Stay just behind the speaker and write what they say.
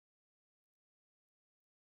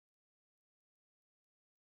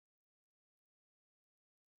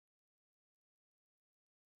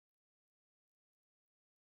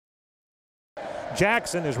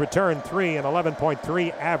Jackson has returned 3, an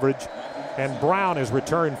 11.3 average, and Brown has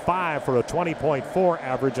returned 5 for a 20.4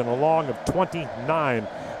 average and a long of 29.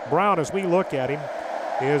 Brown, as we look at him,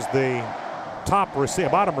 is the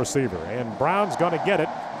bottom receiver, and Brown's going to get it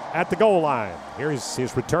at the goal line. Here's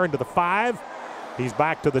his return to the 5. He's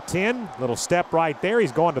back to the 10. Little step right there.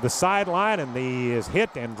 He's going to the sideline, and he is hit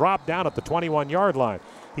and dropped down at the 21-yard line.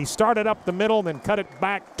 He started up the middle and then cut it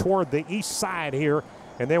back toward the east side here,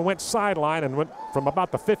 and then went sideline and went from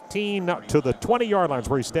about the 15 to the 20-yard lines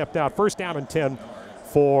where he stepped out. First down and 10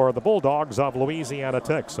 for the Bulldogs of Louisiana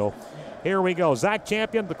Tech. So here we go. Zach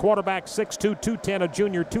Champion, the quarterback, 6'2", 210, a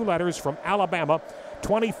junior, 2 letters from Alabama.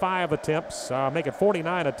 25 attempts, make it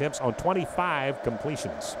 49 attempts on 25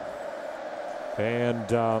 completions.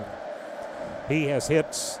 And he has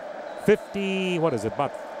hit 50, what is it,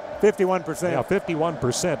 about 51%. Yeah,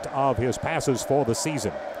 51% of his passes for the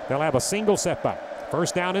season. They'll have a single setback.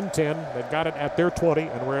 First down and 10. They've got it at their 20,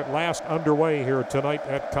 and we're at last underway here tonight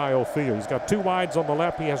at Kyle Field. He's got 2 wides on the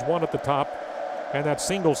left. He has 1 at the top. And that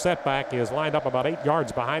single setback is lined up about 8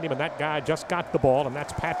 yards behind him, and that guy just got the ball, and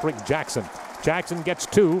that's Patrick Jackson. Jackson gets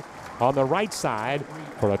 2 on the right side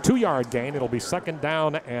for a 2-yard gain. It'll be second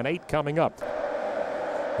down and 8 coming up.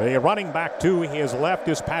 The running back to his left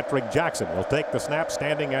is Patrick Jackson. He'll take the snap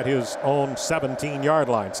standing at his own 17-yard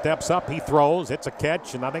line. Steps up, he throws, it's a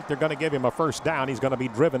catch, and I think they're going to give him a first down. He's going to be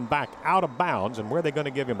driven back out of bounds, and where are they going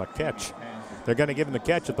to give him a catch? They're going to give him the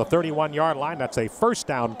catch at the 31-yard line. That's a first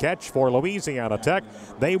down catch for Louisiana Tech.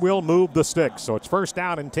 They will move the sticks. So it's first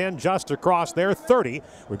down and 10 just across their 30.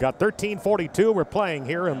 We've got 13:42. We're playing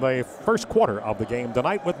here in the first quarter of the game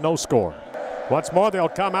tonight with no score. Once more, they'll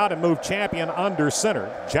come out and move Champion under center.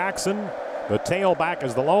 Jackson, the tailback,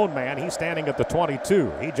 is the lone man. He's standing at the 22.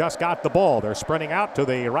 He just got the ball. They're sprinting out to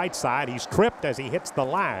the right side. He's tripped as he hits the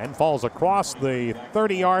line, falls across the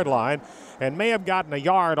 30-yard line, and may have gotten a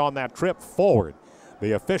yard on that trip forward.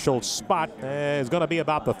 The official spot is going to be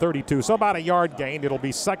about the 32, so about a yard gain. It'll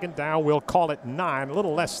be second down. We'll call it 9, a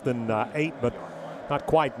little less than 8, but not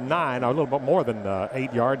quite 9, or a little bit more than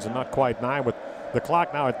 8 yards and not quite 9, with the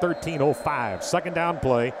clock now at 13:05. Second down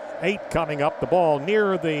play, 8 coming up. The ball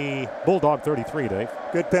near the Bulldog 33, Dave.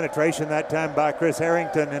 Good penetration that time by Chris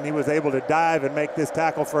Harrington, and he was able to dive and make this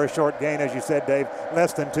tackle for a short gain, as you said, Dave,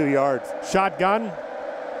 less than 2 yards. Shotgun.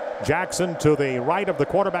 Jackson to the right of the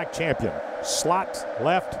quarterback Champion. Slot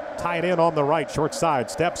left, tight end on the right, short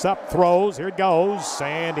side. Steps up, throws, here it goes,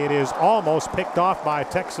 and it is almost picked off by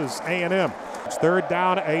Texas A&M. It's third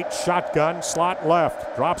down, 8, shotgun, slot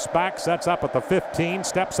left. Drops back, sets up at the 15,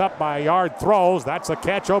 steps up by a yard, throws. That's a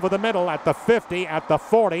catch over the middle at the 50, at the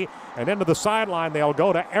 40, and into the sideline they'll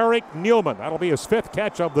go to Eric Newman. That'll be his 5th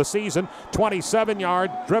catch of the season.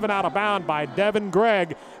 27-yard, driven out of bounds by Devin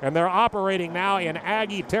Gregg, and they're operating now in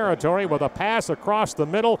Aggie territory with a pass across the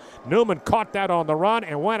middle. Newman caught that on the run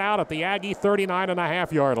and went out at the Aggie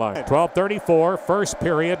 39.5-yard line. 12:34, first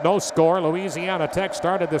period, no score. Louisiana Tech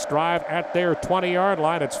started this drive at their 20-yard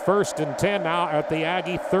line. It's first and 10 now at the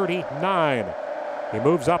Aggie 39. He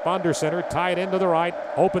moves up under center, tight end to the right,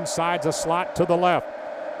 open sides a slot to the left.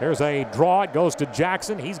 There's a draw. It goes to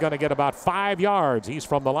Jackson. He's going to get about 5 yards. He's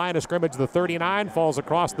from the line of scrimmage, the 39, falls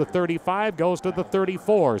across the 35, goes to the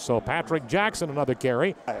 34. So Patrick Jackson, another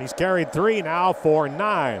carry. He's carried 3 now for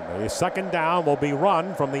 9. The second down will be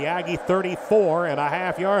run from the Aggie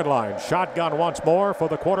 34.5-yard line. Shotgun once more for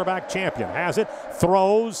the quarterback Champion. Has it,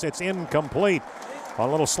 throws, it's incomplete. A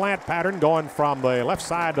little slant pattern going from the left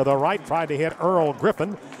side to the right. Tried to hit Earl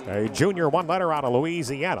Griffin, a junior 1-letter out of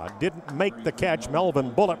Louisiana. Didn't make the catch. Melvin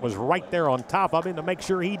Bullitt was right there on top of him to make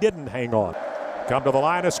sure he didn't hang on. Come to the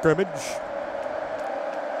line of scrimmage.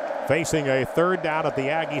 Facing a third down at the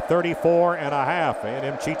Aggie 34.5.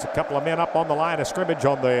 A&M cheats a couple of men up on the line of scrimmage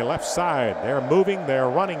on the left side. They're moving their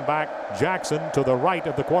running back Jackson to the right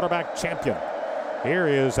of the quarterback Champion. Here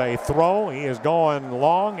is a throw. He is going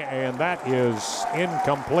long, and that is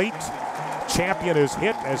incomplete. Champion is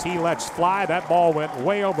hit as he lets fly. That ball went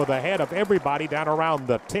way over the head of everybody down around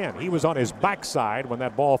the 10. He was on his backside when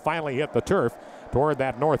that ball finally hit the turf toward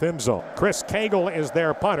that north end zone. Chris Cagle is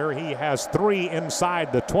their punter. He has 3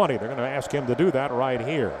 inside the 20. They're going to ask him to do that right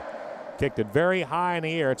here. Kicked it very high in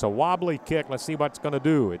the air. It's a wobbly kick. Let's see what it's going to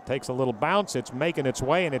do. It takes a little bounce. It's making its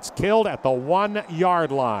way, and it's killed at the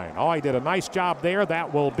 1-yard line. Oh, he did a nice job there.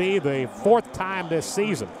 That will be the 4th time this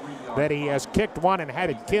season that he has kicked one and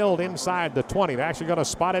had it killed inside the 20. They're actually going to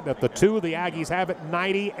spot it at the 2. The Aggies have it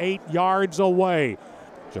 98 yards away.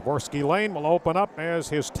 Jaworski Lane will open up as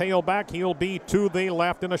his tailback. He'll be to the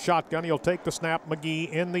left in a shotgun. He'll take the snap. McGee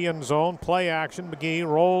in the end zone. Play action. McGee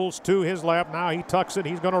rolls to his left. Now he tucks it.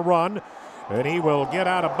 He's going to run. And he will get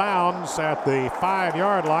out of bounds at the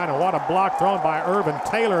 5-yard line. And what a block thrown by Irvin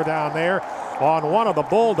Taylor down there on one of the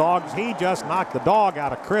Bulldogs. He just knocked the dog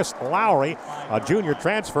out of Chris Lowry, a junior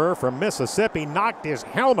transfer from Mississippi. Knocked his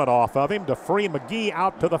helmet off of him to free McGee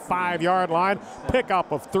out to the 5-yard line.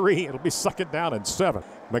 Pickup of 3. It'll be 2nd down and 7.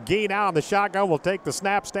 McGee now in the shotgun will take the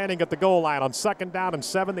snap, standing at the goal line on 2nd down and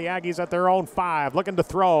 7. The Aggies at their own 5, looking to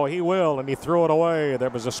throw. He will, and he threw it away. There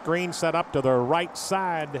was a screen set up to the right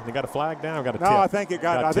side. They got a flag down. Got a tip. No, I think it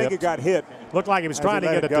got hit. Looked like he was trying to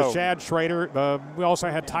get it to Chad Schrader. We also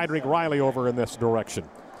had Tydrick Riley over in this direction,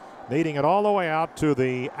 leading it all the way out to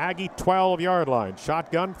the Aggie 12-yard line.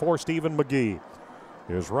 Shotgun for Stephen McGee.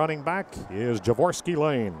 His running back is Javorsky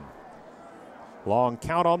Lane. Long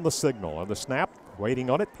count on the signal and the snap. Waiting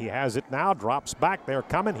on it. He has it now. Drops back. They're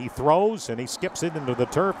coming. He throws, and he skips it into the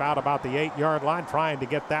turf out about the 8-yard line, trying to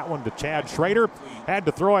get that one to Chad Schrader. Had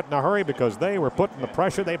to throw it in a hurry because they were putting the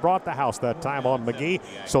pressure. They brought the house that time on McGee,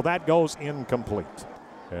 so that goes incomplete.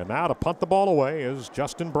 And now to punt the ball away is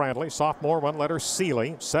Justin Brantley, sophomore, one-letter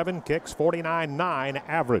Sealy. 7 kicks, 49.9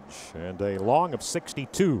 average, and a long of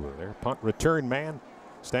 62. Their punt return man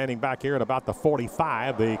standing back here at about the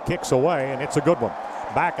 45. The kick's away, and it's a good one.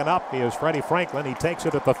 Backing up is Freddie Franklin. He takes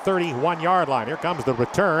it at the 31-yard line. Here comes the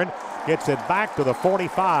return. Gets it back to the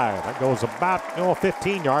 45. That goes about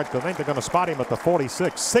 15 yards. I think they're going to spot him at the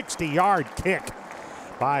 46. 60-yard kick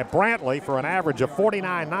by Brantley for an average of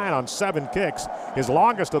 49.9 on 7 kicks. His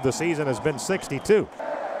longest of the season has been 62.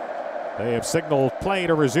 They have signaled play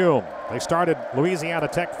to resume. They started Louisiana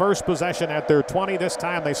Tech first possession at their 20. This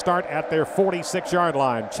time they start at their 46-yard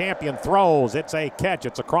line. Champion throws. It's a catch.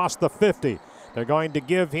 It's across the 50. They're going to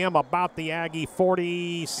give him about the Aggie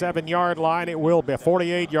 47-yard line. It will be a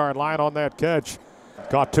 48-yard line on that catch.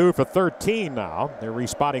 Caught 2 for 13 now. They're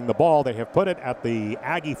respotting the ball. They have put it at the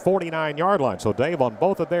Aggie 49-yard line. So, Dave, on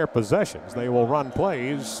both of their possessions, they will run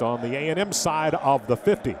plays on the A&M side of the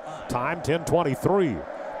 50. Time 10:23.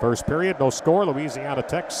 First period, no score. Louisiana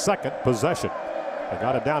Tech's second possession. They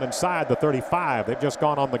got it down inside the 35. They've just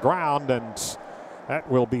gone on the ground, and that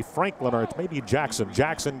will be Franklin, or it's maybe Jackson.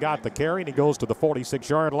 Jackson got the carry, and he goes to the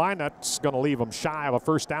 46-yard line. That's going to leave him shy of a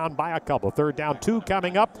first down by a couple. 3rd down, 2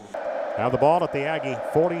 coming up. Have the ball at the Aggie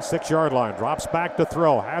 46-yard line. Drops back to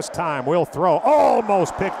throw. Has time. Will throw.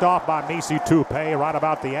 Almost picked off by Misi Toupé right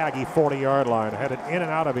about the Aggie 40-yard line. Had it in and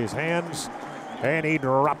out of his hands, and he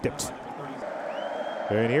dropped it.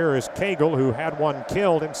 And here is Cagle, who had one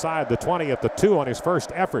killed inside the 20 at the 2 on his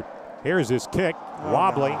first effort. Here's his kick.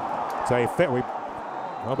 Wobbly. It's a fit.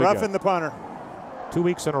 Roughing the punter. 2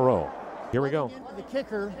 weeks in a row. Here we go. The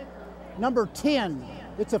kicker, number 10.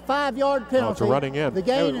 It's a 5-yard penalty. Oh, it's a running in. The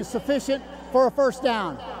gain is sufficient for a first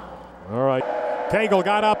down. All right. Cagle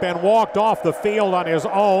got up and walked off the field on his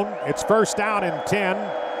own. It's first down and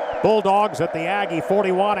 10. Bulldogs at the Aggie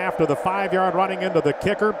 41 after the 5-yard running into the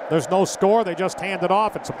kicker. There's no score. They just hand it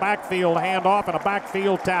off. It's a backfield handoff and a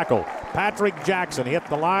backfield tackle. Patrick Jackson hit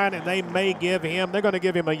the line, and they may give him, they're going to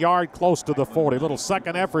give him a yard close to the 40. Little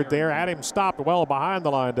second effort there. Had him stopped well behind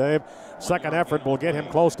the line, Dave. Second effort will get him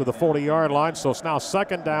close to the 40-yard line. So it's now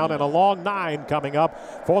 2nd down and a long 9 coming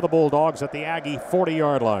up for the Bulldogs at the Aggie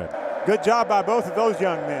 40-yard line. Good job by both of those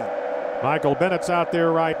young men. Michael Bennett's out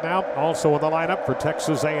there right now. Also in the lineup for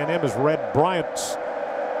Texas A&M is Red Bryant.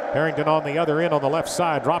 Harrington on the other end on the left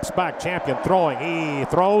side. Drops back. Champion throwing. He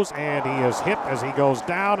throws, and he is hit as he goes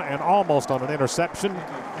down, and almost on an interception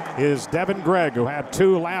is Devin Gregg, who had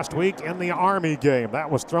 2 last week in the Army game.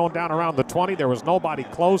 That was thrown down around the 20. There was nobody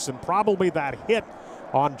close, and probably that hit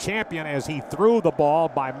on Champion as he threw the ball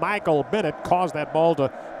by Michael Bennett caused that ball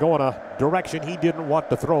to go in a direction he didn't want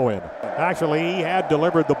to throw in. Actually, he had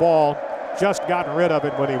delivered the ball, just gotten rid of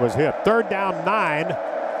it when he was hit. 3rd down, 9.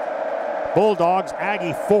 Bulldogs,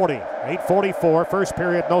 Aggie 40. 8:44, first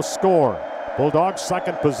period, no score. Bulldogs,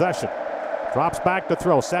 second possession. Drops back to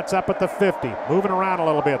throw, sets up at the 50, moving around a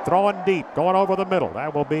little bit, throwing deep, going over the middle.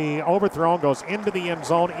 That will be overthrown, goes into the end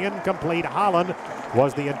zone, incomplete. Holland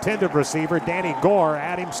was the intended receiver. Danny Gore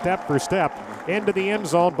had him step for step into the end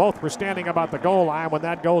zone. Both were standing about the goal line when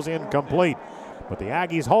that goes incomplete. But the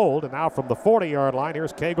Aggies hold, and now from the 40-yard line,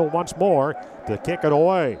 here's Cagle once more to kick it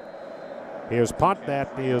away. His punt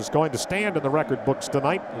that is going to stand in the record books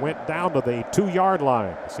tonight went down to the 2-yard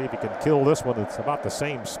line. See if he can kill this one. It's about the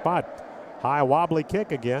same spot. High wobbly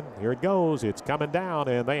kick again. Here it goes. It's coming down,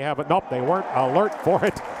 and they have it. Nope, they weren't alert for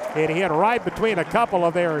it. It hit right between a couple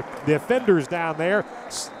of their defenders down there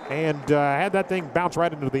and had that thing bounce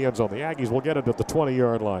right into the end zone. The Aggies will get it at the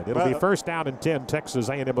 20-yard line. It'll be first down and 10. Texas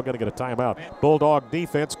A&M are going to get a timeout. Bulldog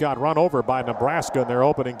defense got run over by Nebraska in their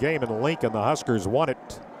opening game in Lincoln. The Huskers won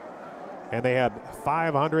it and they had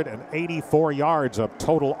 584 yards of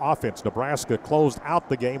total offense. Nebraska closed out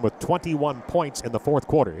the game with 21 points in the fourth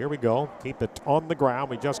quarter. Here we go. Keep it on the ground.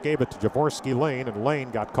 We just gave it to Jaworski Lane, and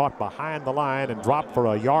Lane got caught behind the line and dropped for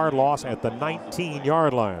a yard loss at the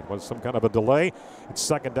 19-yard line. Was some kind of a delay. It's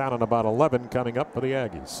second down and about 11 coming up for the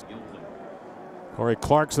Aggies. Corey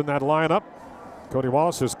Clark's in that lineup. Cody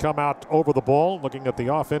Wallace has come out over the ball. Looking at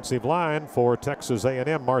the offensive line for Texas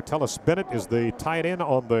A&M, Martellus Bennett is the tight end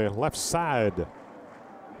on the left side.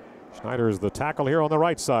 Schneider is the tackle here on the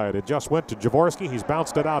right side. It just went to Jaworski. He's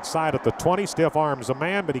bounced it outside at the 20. Stiff arms a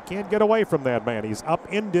man, but he can't get away from that man. He's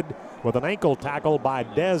upended with an ankle tackle by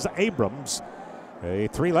Des Abrams, a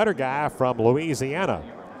three-letter guy from Louisiana.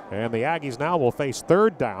 And the Aggies now will face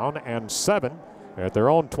third down and 7 at their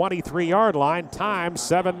own 23-yard line. Time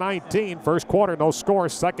 7:19. First quarter, no score.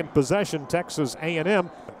 Second possession, Texas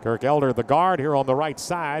A&M. Kirk Elder, the guard, here on the right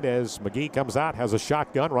side as McGee comes out, has a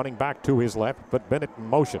shotgun, running back to his left, but Bennett in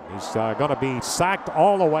motion. He's going to be sacked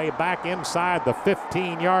all the way back inside the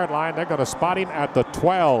 15-yard line. They're going to spot him at the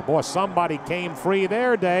 12. Boy, somebody came free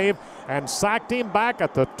there, Dave, and sacked him back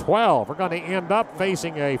at the 12. We're going to end up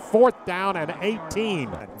facing a fourth down and 18.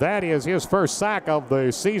 That is his first sack of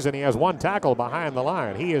the season. He has one tackle behind the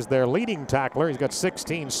line. He is their leading tackler. He's got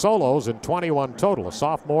 16 solos and 21 total. A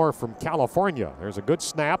sophomore from California. There's a good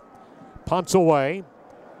snap. Punts away.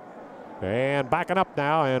 And backing up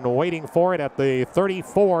now and waiting for it at the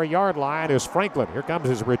 34-yard line is Franklin. Here comes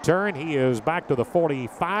his return. He is back to the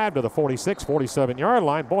 45, to the 46, 47-yard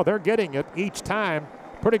line. Boy, they're getting it each time.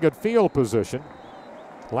 Pretty good field position.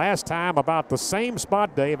 Last time about the same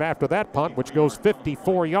spot, Dave, after that punt, which goes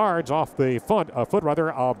 54 yards off the foot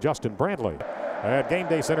of Justin Brantley. At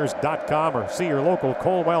GameDayCenters.com or see your local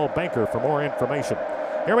Coldwell banker for more information.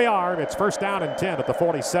 Here we are. It's first down and 10 at the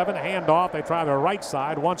 47. Handoff. They try the right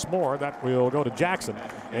side once more. That will go to Jackson.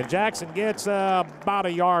 And Jackson gets about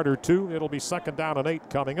a yard or two. It'll be second down and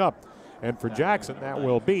 8 coming up. And for Jackson, that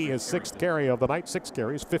will be his 6th carry of the night. 6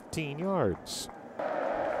 carries, 15 yards.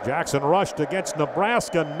 Jackson rushed against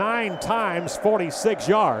Nebraska 9 times, 46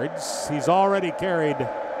 yards. He's already carried,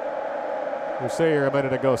 we say here a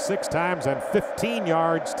minute ago, 6 times and 15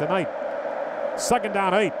 yards tonight. Second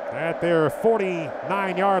down 8 at their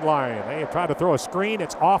 49-yard line. They have tried to throw a screen.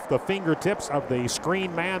 It's off the fingertips of the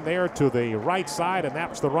screen man there to the right side, and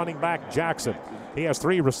that's the running back, Jackson. He has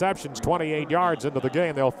 3 receptions, 28 yards into the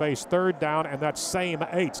game. They'll face third down, and that same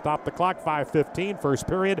 8. Stop the clock, 5:15, first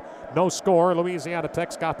period. No score. Louisiana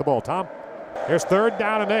Tech's got the ball. Tom? Here's third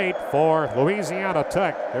down and 8 for Louisiana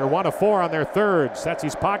Tech. They're 1 of 4 on their third. Sets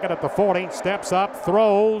his pocket at the 40, steps up,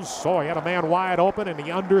 throws. Oh, he had a man wide open, and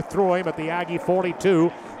he underthrew him at the Aggie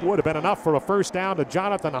 42. Would have been enough for a first down to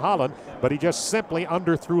Jonathan Holland, but he just simply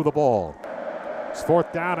underthrew the ball. It's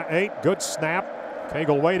fourth down and 8. Good snap.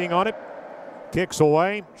 Cagle waiting on it. Kicks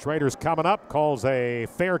away. Schrader's coming up, calls a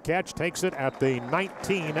fair catch, takes it at the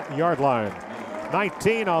 19-yard line.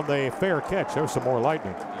 19 on the fair catch. There's some more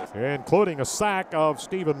lightning, including a sack of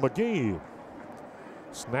Stephen McGee.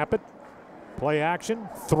 Snap it. Play action.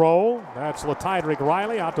 Throw. That's Latydrick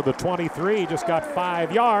Riley out to the 23. He just got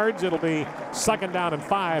 5 yards. It'll be second down and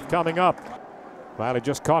 5 coming up. Riley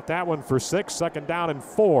just caught that one for 6. Second down and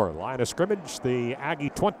 4. Line of scrimmage, the Aggie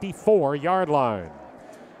 24-yard line.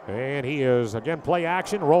 And he is, again, play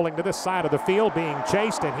action, rolling to this side of the field, being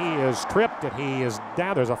chased, and he is tripped, and he is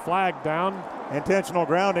down. There's a flag down. Intentional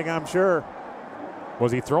grounding, I'm sure.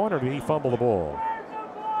 Was he throwing, or did he fumble the ball?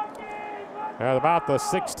 At about the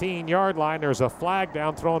 16-yard line, there's a flag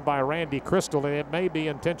down thrown by Randy Crystal, and it may be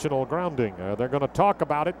intentional grounding. They're going to talk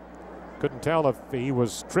about it. Couldn't tell if he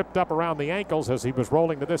was tripped up around the ankles as he was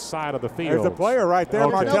rolling to this side of the field. There's the player right there,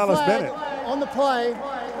 okay. Martellus No Bennett. on the play.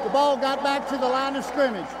 The ball got back to the line of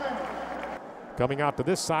scrimmage. Coming out to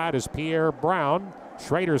this side is Pierre Brown.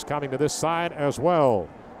 Schrader's coming to this side as well.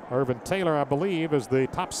 Irvin Taylor, I believe, is the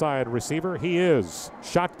topside receiver. He is.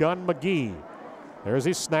 Shotgun McGee. There's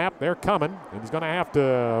his snap. They're coming. And he's going to have to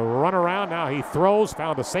run around. Now he throws.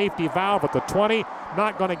 Found a safety valve at the 20.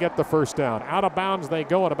 Not going to get the first down. Out of bounds they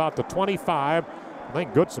go at about the 25. I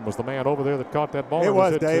think Goodson was the man over there that caught that ball. It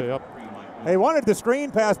was, Dave. They wanted the screen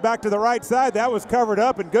pass back to the right side. That was covered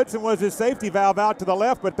up, and Goodson was his safety valve out to the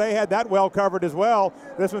left, but they had that well covered as well.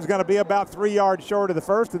 This one's going to be about 3 yards short of the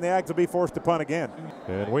first, and the Ags will be forced to punt again.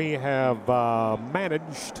 And we have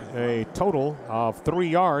managed a total of 3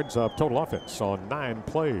 yards of total offense on 9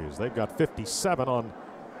 plays. They've got 57 on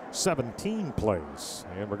 17 plays,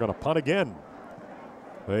 and we're going to punt again.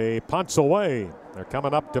 They punts away. They're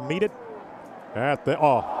coming up to meet it at the, we're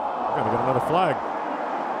going to get another flag.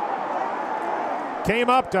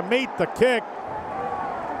 Came up to meet the kick.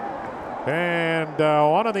 And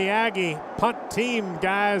one of the Aggie punt team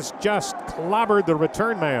guys just clobbered the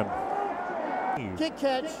return man. Kick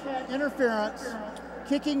catch, interference,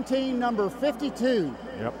 kicking team number 52.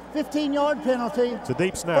 Yep. 15-yard penalty. It's a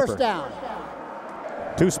deep snapper. First down.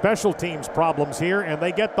 Two special teams problems here, and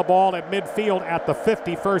they get the ball at midfield at the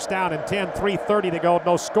 50, first down and 10, 3:30 to go.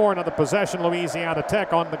 No score, another possession. Louisiana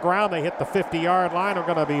Tech on the ground. They hit the 50-yard line. They're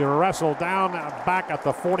going to be wrestled down back at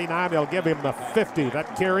the 49. They'll give him the 50.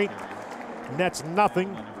 That carry nets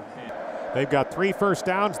nothing. They've got 3 first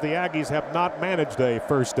downs. The Aggies have not managed a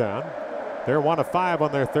first down. They're 1 of 5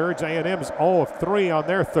 on their thirds. A&M's 0 of 3 on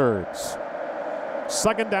their thirds.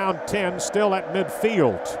 Second down, 10, still at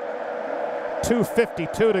midfield.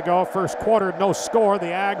 2:52 to go, first quarter, no score. The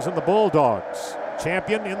Ags and the Bulldogs.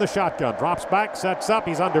 Champion in the shotgun, drops back, sets up,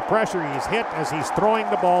 he's under pressure, he's hit as he's throwing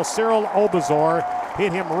the ball. Cyril Obazor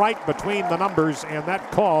hit him right between the numbers, and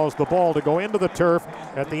that caused the ball to go into the turf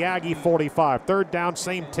at the Aggie 45. Third down,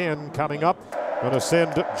 same 10 coming up. Going to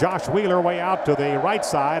send Josh Wheeler way out to the right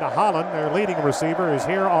side. Holland, their leading receiver, is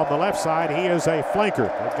here on the left side. He is a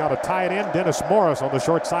flanker. They've got a tight end, Dennis Morris, on the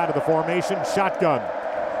short side of the formation. Shotgun.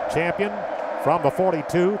 Champion from the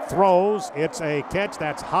 42, throws. It's a catch.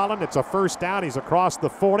 That's Holland. It's a first down. He's across the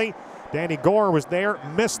 40. Danny Gore was there,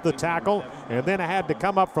 missed the tackle, and then had to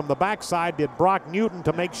come up from the backside, did Brock Newton,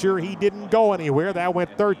 to make sure he didn't go anywhere. That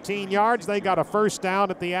went 13 yards. They got a first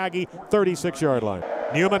down at the Aggie 36-yard line.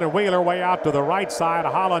 Newman and Wheeler way out to the right side.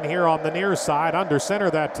 Holland here on the near side. Under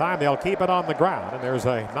center that time. They'll keep it on the ground. And there's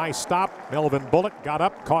a nice stop. Melvin Bullock got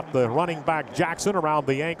up, caught the running back Jackson around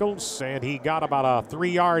the ankles, and he got about a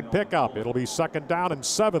 3-yard pickup. It'll be second down and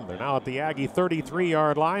 7. They're now at the Aggie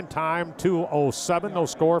 33-yard line. Time 2:07. No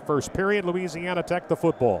score. First period. Louisiana Tech the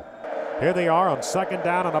football. Here they are on second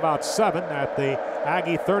down and about 7 at the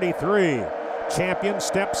Aggie 33. Champion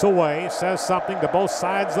steps away, says something to both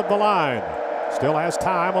sides of the line. Still has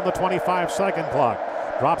time on the 25-second clock.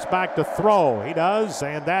 Drops back to throw. He does,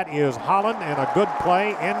 and that is Holland, and a good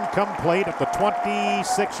play, incomplete at the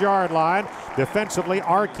 26-yard line. Defensively,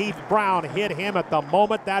 Arkeith Brown hit him at the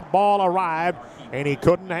moment that ball arrived, and he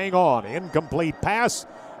couldn't hang on. Incomplete pass.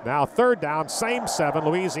 Now third down, same 7.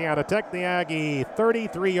 Louisiana Tech, the Aggie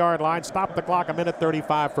 33-yard line. Stop the clock,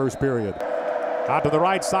 1:35 first period. Out to the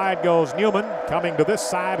right side goes Newman. Coming to this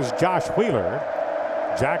side is Josh Wheeler.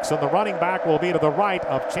 Jackson, the running back, will be to the right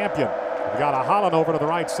of Champion. We've got a Holland over to the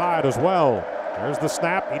right side as well. There's the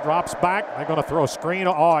snap. He drops back. They're going to throw a screen.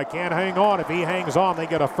 Oh, I can't hang on. If he hangs on, they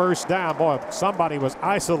get a first down. Boy, somebody was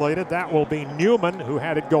isolated. That will be Newman, who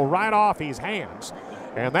had it go right off his hands.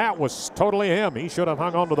 And that was totally him. He should have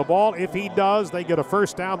hung on to the ball. If he does, they get a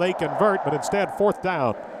first down. They convert, but instead, fourth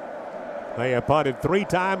down. They have punted 3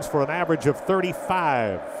 times for an average of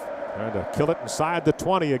 35. Trying to kill it inside the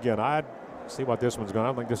 20 again. I'd see what this one's going to.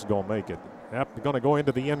 I don't think this is going to make it. Yep, going to go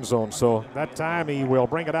into the end zone. So that time he will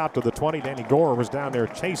bring it out to the 20. Danny Gore was down there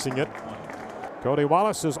chasing it. Cody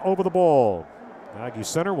Wallace is over the ball. Aggie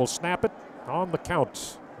center will snap it on the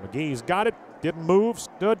count. McGee's got it. Didn't move,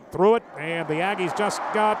 stood, threw it, and the Aggies just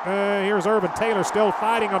got, here's Urban Taylor still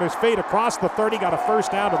fighting on his feet across the 30, got a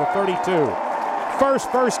first down to the 32.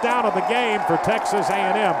 First down of the game for Texas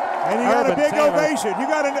A&M. And you got a big ovation. You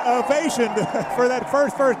got an ovation for that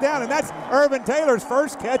first down, and that's Urban Taylor's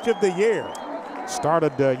first catch of the year.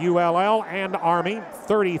 Started ULL and Army.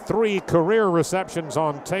 33 career receptions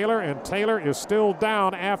on Taylor, and Taylor is still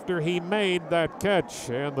down after he made that catch.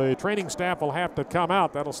 And the training staff will have to come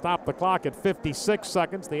out. That'll stop the clock at 56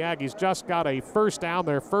 seconds. The Aggies just got a first down,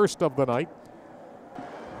 their first of the night.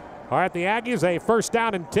 All right, the Aggies a first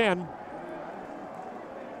down and 10.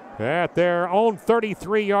 At their own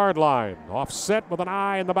 33-yard line. Offset with an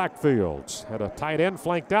eye in the backfield. Had a tight end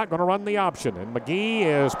flanked out, going to run the option. And McGee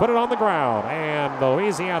is put it on the ground. And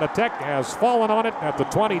Louisiana Tech has fallen on it at the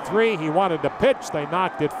 23. He wanted to pitch. They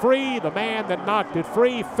knocked it free. The man that knocked it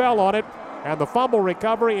free fell on it. And the fumble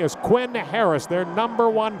recovery is Quinn Harris, their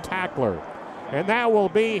 #1 tackler. And that will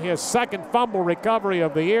be his second fumble recovery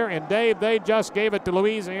of the year. And Dave, they just gave it to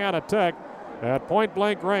Louisiana Tech. At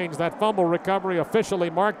point-blank range, that fumble recovery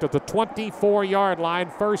officially marked at the 24-yard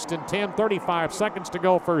line. First and 10, 35 seconds to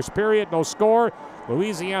go first period. No score.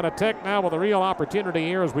 Louisiana Tech now with a real opportunity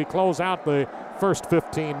here as we close out the first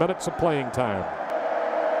 15 minutes of playing time.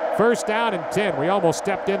 First down and 10. We almost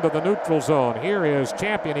stepped into the neutral zone. Here is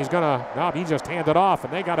Champion. He's going to, no, he just handed off,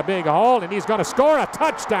 and they got a big hole, and he's going to score a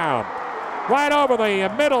touchdown. Right over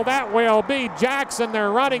the middle, that will be Jackson,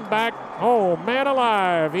 their running back. Oh, man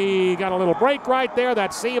alive. He got a little break right there.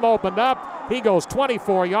 That seam opened up. He goes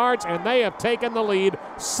 24 yards, and they have taken the lead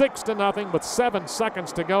 6-0 with 7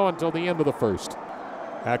 seconds to go until the end of the first.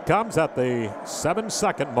 That comes at the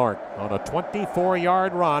 7-second mark on a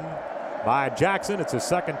 24-yard run by Jackson. It's his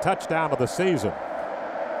second touchdown of the season.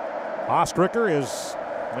 Ostricker is,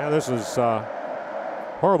 this is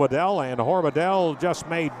Horvadell, and Horvadell just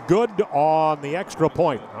made good on the extra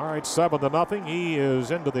point. All right, 7-0. He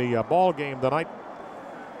is into the ball game tonight.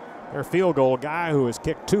 Their field goal guy who has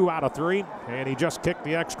kicked 2 out of 3, and he just kicked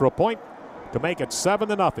the extra point to make it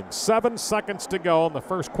 7-0. 7 seconds to go, and the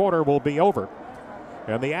first quarter will be over.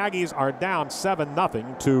 And the Aggies are down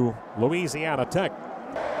 7-0 to Louisiana Tech.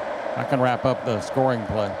 I can wrap up the scoring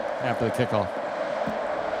play after the kickoff.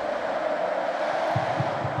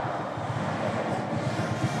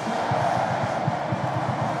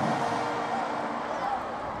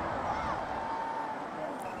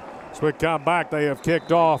 As we come back, they have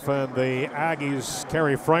kicked off, and the Aggies,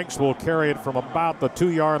 Kerry Franks will carry it from about the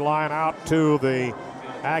 2-yard line out to the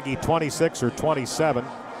Aggie 26 or 27.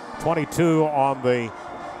 22 on the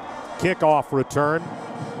kickoff return.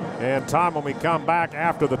 And Tom, when we come back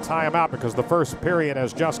after the timeout, because the first period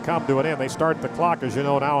has just come to an end, they start the clock, as you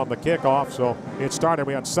know, now on the kickoff. So it started,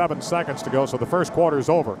 we had 7 seconds to go, so the first quarter is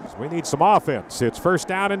over. So we need some offense. It's first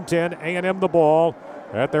down and 10, A&M the ball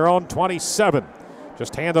at their own 27.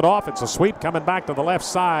 Just hand it off. It's a sweep coming back to the left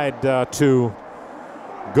side to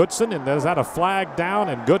Goodson, and there's that a flag down,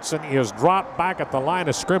 and Goodson is dropped back at the line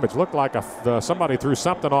of scrimmage. Looked like somebody threw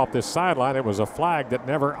something off this sideline. It was a flag that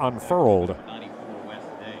never unfurled.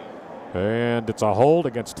 And it's a hold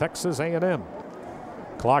against Texas A&M.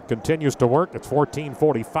 Clock continues to work. It's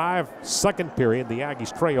 14:45. Second period, the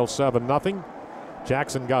Aggies trail 7-0.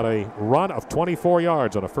 Jackson got a run of 24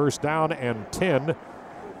 yards on a first down and 10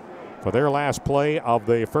 for their last play of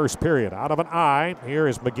the first period. Out of an eye, here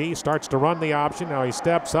is McGee, starts to run the option. Now he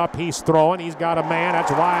steps up, he's throwing, he's got a man,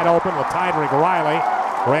 that's wide open. Latydrick Riley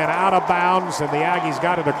ran out of bounds, and the Aggies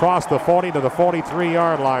got it across the 40 to the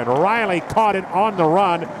 43-yard line. Riley caught it on the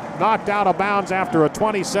run, knocked out of bounds after a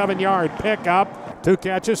 27-yard pickup. 2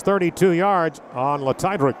 catches, 32 yards on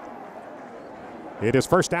Latydrick. It is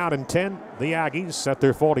first down and 10. The Aggies at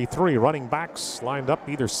their 43. Running backs lined up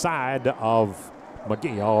either side of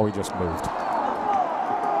McGee. Oh, he just moved.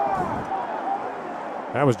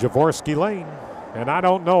 That was Jaworski Lane. And I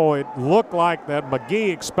don't know, it looked like that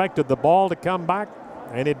McGee expected the ball to come back,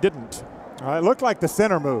 and it didn't. It looked like the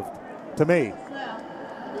center moved to me.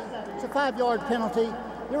 It's a 5-yard penalty.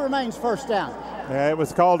 It remains first down. Yeah, it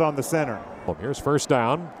was called on the center. Well, here's first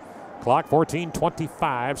down. Clock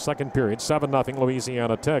 14:25, second period, 7-0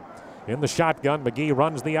 Louisiana Tech. In the shotgun, McGee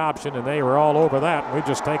runs the option, and they were all over that. We've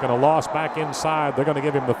just taken a loss back inside. They're going to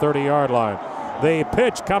give him the 30-yard line. The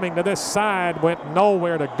pitch coming to this side went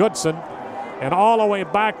nowhere to Goodson, and all the way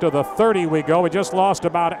back to the 30 we go. We just lost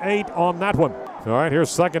about 8 on that one. All right, here's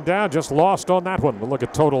second down, just lost on that one. We'll look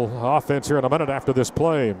at total offense here in a minute after this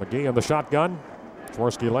play. McGee in the shotgun.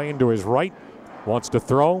 Jaworski Lane to his right. Wants to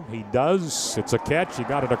throw. He does. It's a catch. He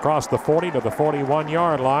got it across the 40 to the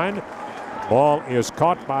 41-yard line. Ball is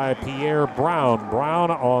caught by Pierre Brown. Brown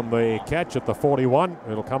on the catch at the 41.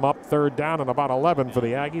 It'll come up third down and about 11 for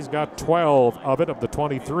the Aggies. Got 12 of it of the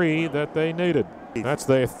 23 that they needed. That's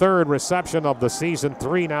the third reception of the season.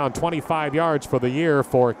 3 now and 25 yards for the year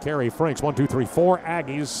for Kerry Franks. 1, 2, 3, 4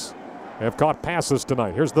 Aggies have caught passes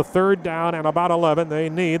tonight. Here's the third down and about 11. They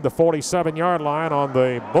need the 47-yard line on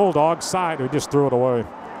the Bulldog side, who just threw it away.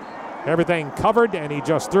 Everything covered, and he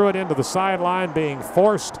just threw it into the sideline, being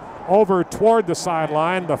forced over toward the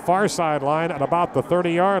sideline, the far sideline, at about the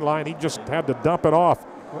 30-yard line. He just had to dump it off,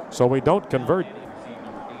 so we don't convert.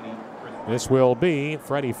 This will be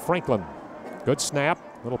Freddie Franklin. Good snap,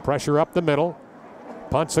 little pressure up the middle.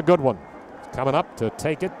 Punt's a good one. Coming up to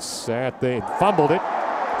take it fumbled it.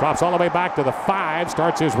 Drops all the way back to the 5,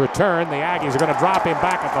 starts his return. The Aggies are going to drop him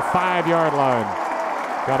back at the 5-yard line.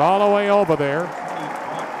 Got all the way over there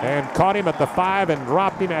and caught him at the 5 and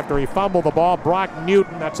dropped him after he fumbled the ball. Brock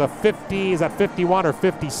Newton, that's a 50, is that 51 or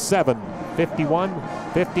 57?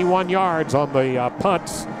 51 yards on the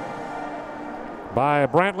punt by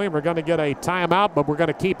Brantley. We're going to get a timeout, but we're going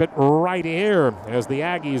to keep it right here as the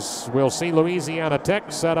Aggies will see Louisiana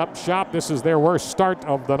Tech set up shop. This is their worst start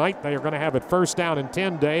of the night. They are going to have it first down and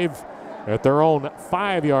 10, Dave, at their own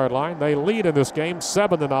 5-yard line. They lead in this game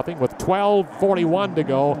 7-0 with 12:41 to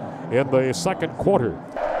go in the second quarter.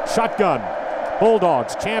 Shotgun.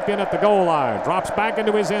 Bulldogs champion at the goal line. Drops back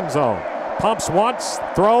into his end zone. Pumps once,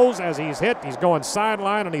 throws as he's hit. He's going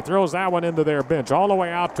sideline, and he throws that one into their bench all the way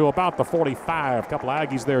out to about the 45. A couple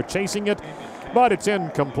Aggies there chasing it, but it's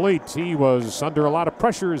incomplete. He was under a lot of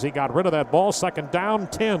pressure as he got rid of that ball. Second down,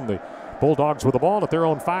 10. The Bulldogs with the ball at their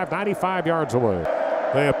own 5, 95 yards away.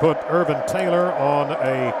 They have put Irvin Taylor on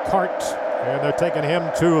a cart and they're taking him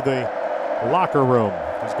to the locker room.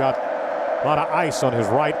 He's got a lot of ice on his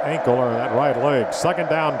right ankle or that right leg. 2nd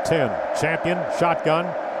down 10. Champion, shotgun.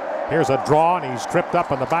 Here's a draw, and he's tripped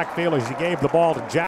up in the backfield as he gave the ball to Jack.